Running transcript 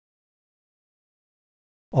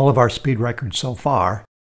All of our speed records so far,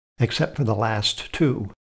 except for the last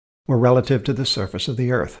two, were relative to the surface of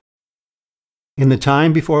the Earth. In the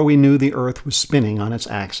time before we knew the Earth was spinning on its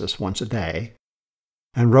axis once a day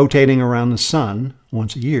and rotating around the Sun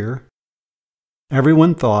once a year,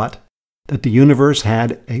 everyone thought that the universe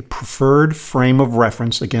had a preferred frame of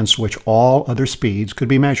reference against which all other speeds could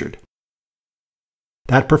be measured.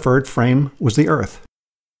 That preferred frame was the Earth,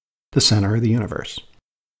 the center of the universe.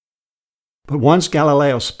 But once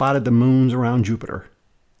Galileo spotted the moons around Jupiter,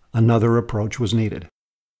 another approach was needed.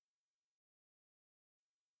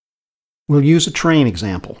 We'll use a train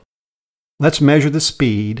example. Let's measure the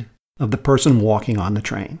speed of the person walking on the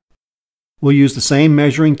train. We'll use the same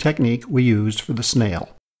measuring technique we used for the snail.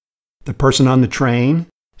 The person on the train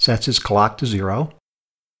sets his clock to 0,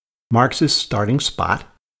 marks his starting spot,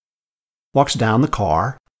 walks down the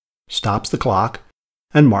car, stops the clock,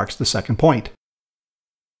 and marks the second point.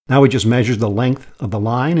 Now he just measures the length of the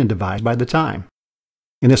line and divides by the time.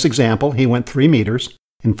 In this example, he went 3 meters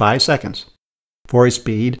in 5 seconds for a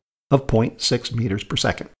speed of 0.6 meters per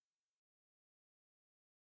second.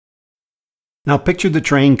 Now picture the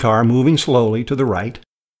train car moving slowly to the right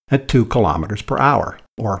at 2 kilometers per hour,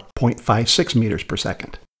 or 0.56 meters per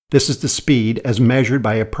second. This is the speed as measured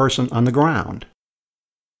by a person on the ground.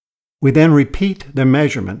 We then repeat the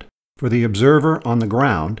measurement for the observer on the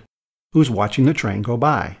ground who's watching the train go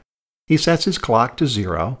by. He sets his clock to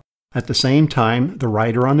 0 at the same time the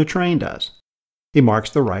rider on the train does. He marks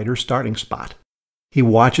the rider's starting spot. He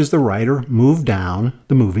watches the rider move down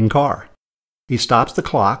the moving car. He stops the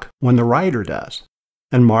clock when the rider does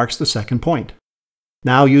and marks the second point.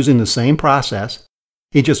 Now, using the same process,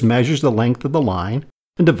 he just measures the length of the line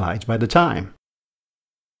and divides by the time.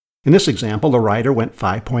 In this example, the rider went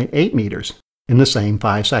 5.8 meters in the same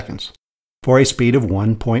 5 seconds for a speed of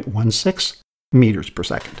 1.16 meters per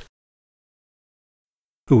second.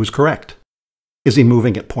 Who was correct? Is he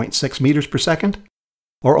moving at 0.6 meters per second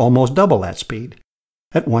or almost double that speed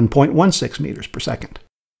at 1.16 meters per second?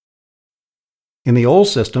 In the old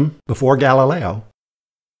system, before Galileo,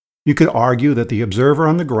 you could argue that the observer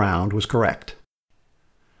on the ground was correct.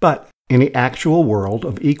 But in the actual world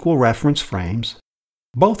of equal reference frames,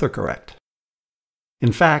 both are correct.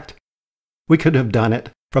 In fact, we could have done it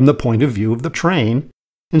from the point of view of the train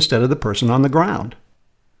instead of the person on the ground.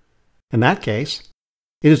 In that case,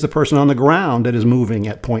 it is the person on the ground that is moving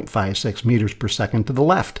at 0.56 meters per second to the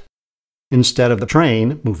left, instead of the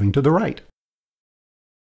train moving to the right.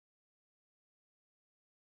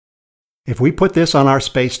 If we put this on our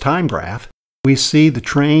space-time graph, we see the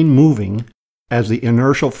train moving as the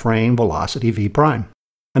inertial frame velocity v prime,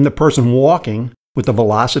 and the person walking with the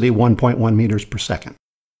velocity 1.1 meters per second.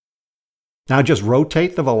 Now just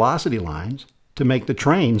rotate the velocity lines to make the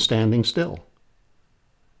train standing still.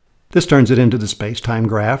 This turns it into the space-time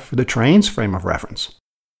graph for the train's frame of reference.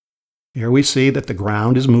 Here we see that the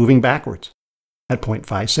ground is moving backwards at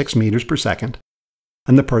 0.56 meters per second,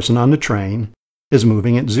 and the person on the train is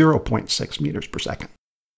moving at 0.6 meters per second.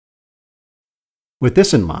 With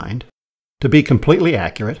this in mind, to be completely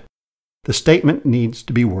accurate, the statement needs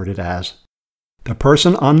to be worded as, the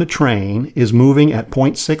person on the train is moving at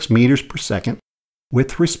 0.6 meters per second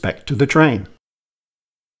with respect to the train.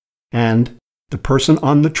 And the person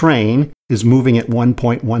on the train is moving at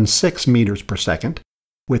 1.16 meters per second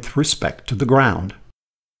with respect to the ground.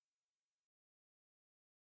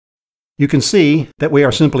 You can see that we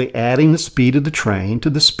are simply adding the speed of the train to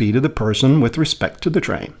the speed of the person with respect to the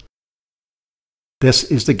train. This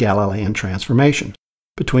is the Galilean transformation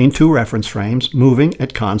between two reference frames moving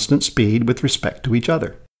at constant speed with respect to each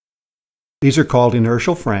other. These are called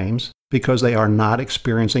inertial frames because they are not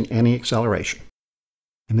experiencing any acceleration.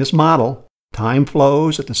 In this model, time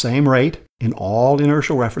flows at the same rate in all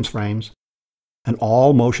inertial reference frames, and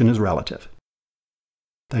all motion is relative.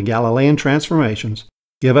 The Galilean transformations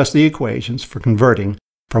give us the equations for converting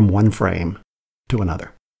from one frame to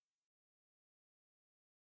another.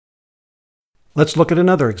 Let's look at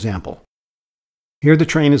another example. Here the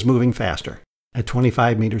train is moving faster, at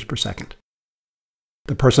 25 meters per second.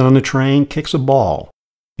 The person on the train kicks a ball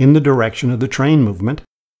in the direction of the train movement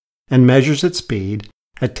and measures its speed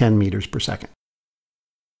at 10 meters per second.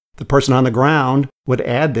 The person on the ground would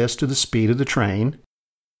add this to the speed of the train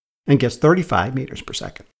and gets 35 meters per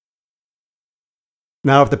second.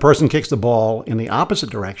 Now, if the person kicks the ball in the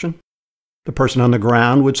opposite direction, the person on the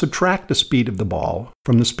ground would subtract the speed of the ball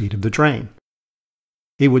from the speed of the train.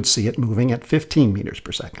 He would see it moving at 15 meters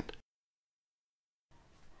per second.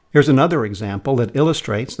 Here's another example that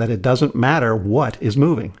illustrates that it doesn't matter what is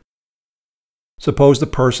moving. Suppose the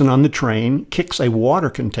person on the train kicks a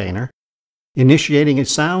water container, initiating a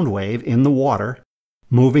sound wave in the water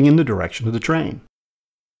moving in the direction of the train.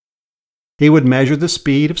 He would measure the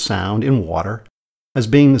speed of sound in water as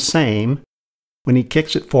being the same when he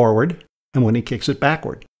kicks it forward and when he kicks it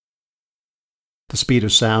backward. The speed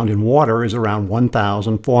of sound in water is around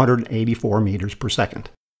 1,484 meters per second.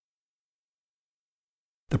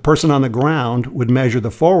 The person on the ground would measure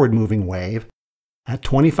the forward-moving wave at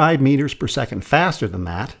 25 meters per second faster than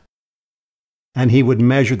that, and he would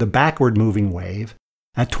measure the backward-moving wave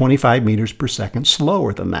at 25 meters per second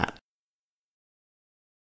slower than that.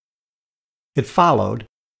 It followed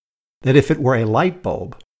that if it were a light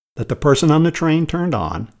bulb that the person on the train turned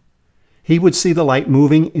on, he would see the light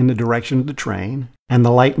moving in the direction of the train and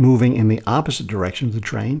the light moving in the opposite direction of the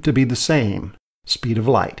train to be the same speed of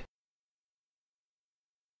light.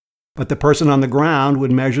 But the person on the ground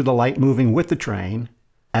would measure the light moving with the train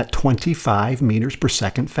at 25 meters per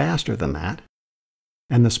second faster than that,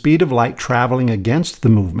 and the speed of light traveling against the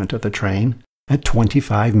movement of the train at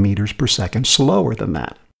 25 meters per second slower than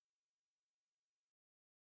that.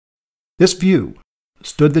 This view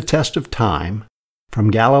stood the test of time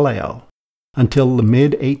from Galileo until the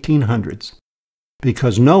mid-1800s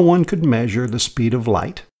because no one could measure the speed of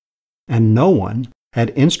light, and no one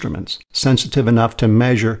had instruments sensitive enough to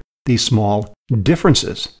measure these small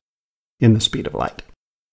differences in the speed of light.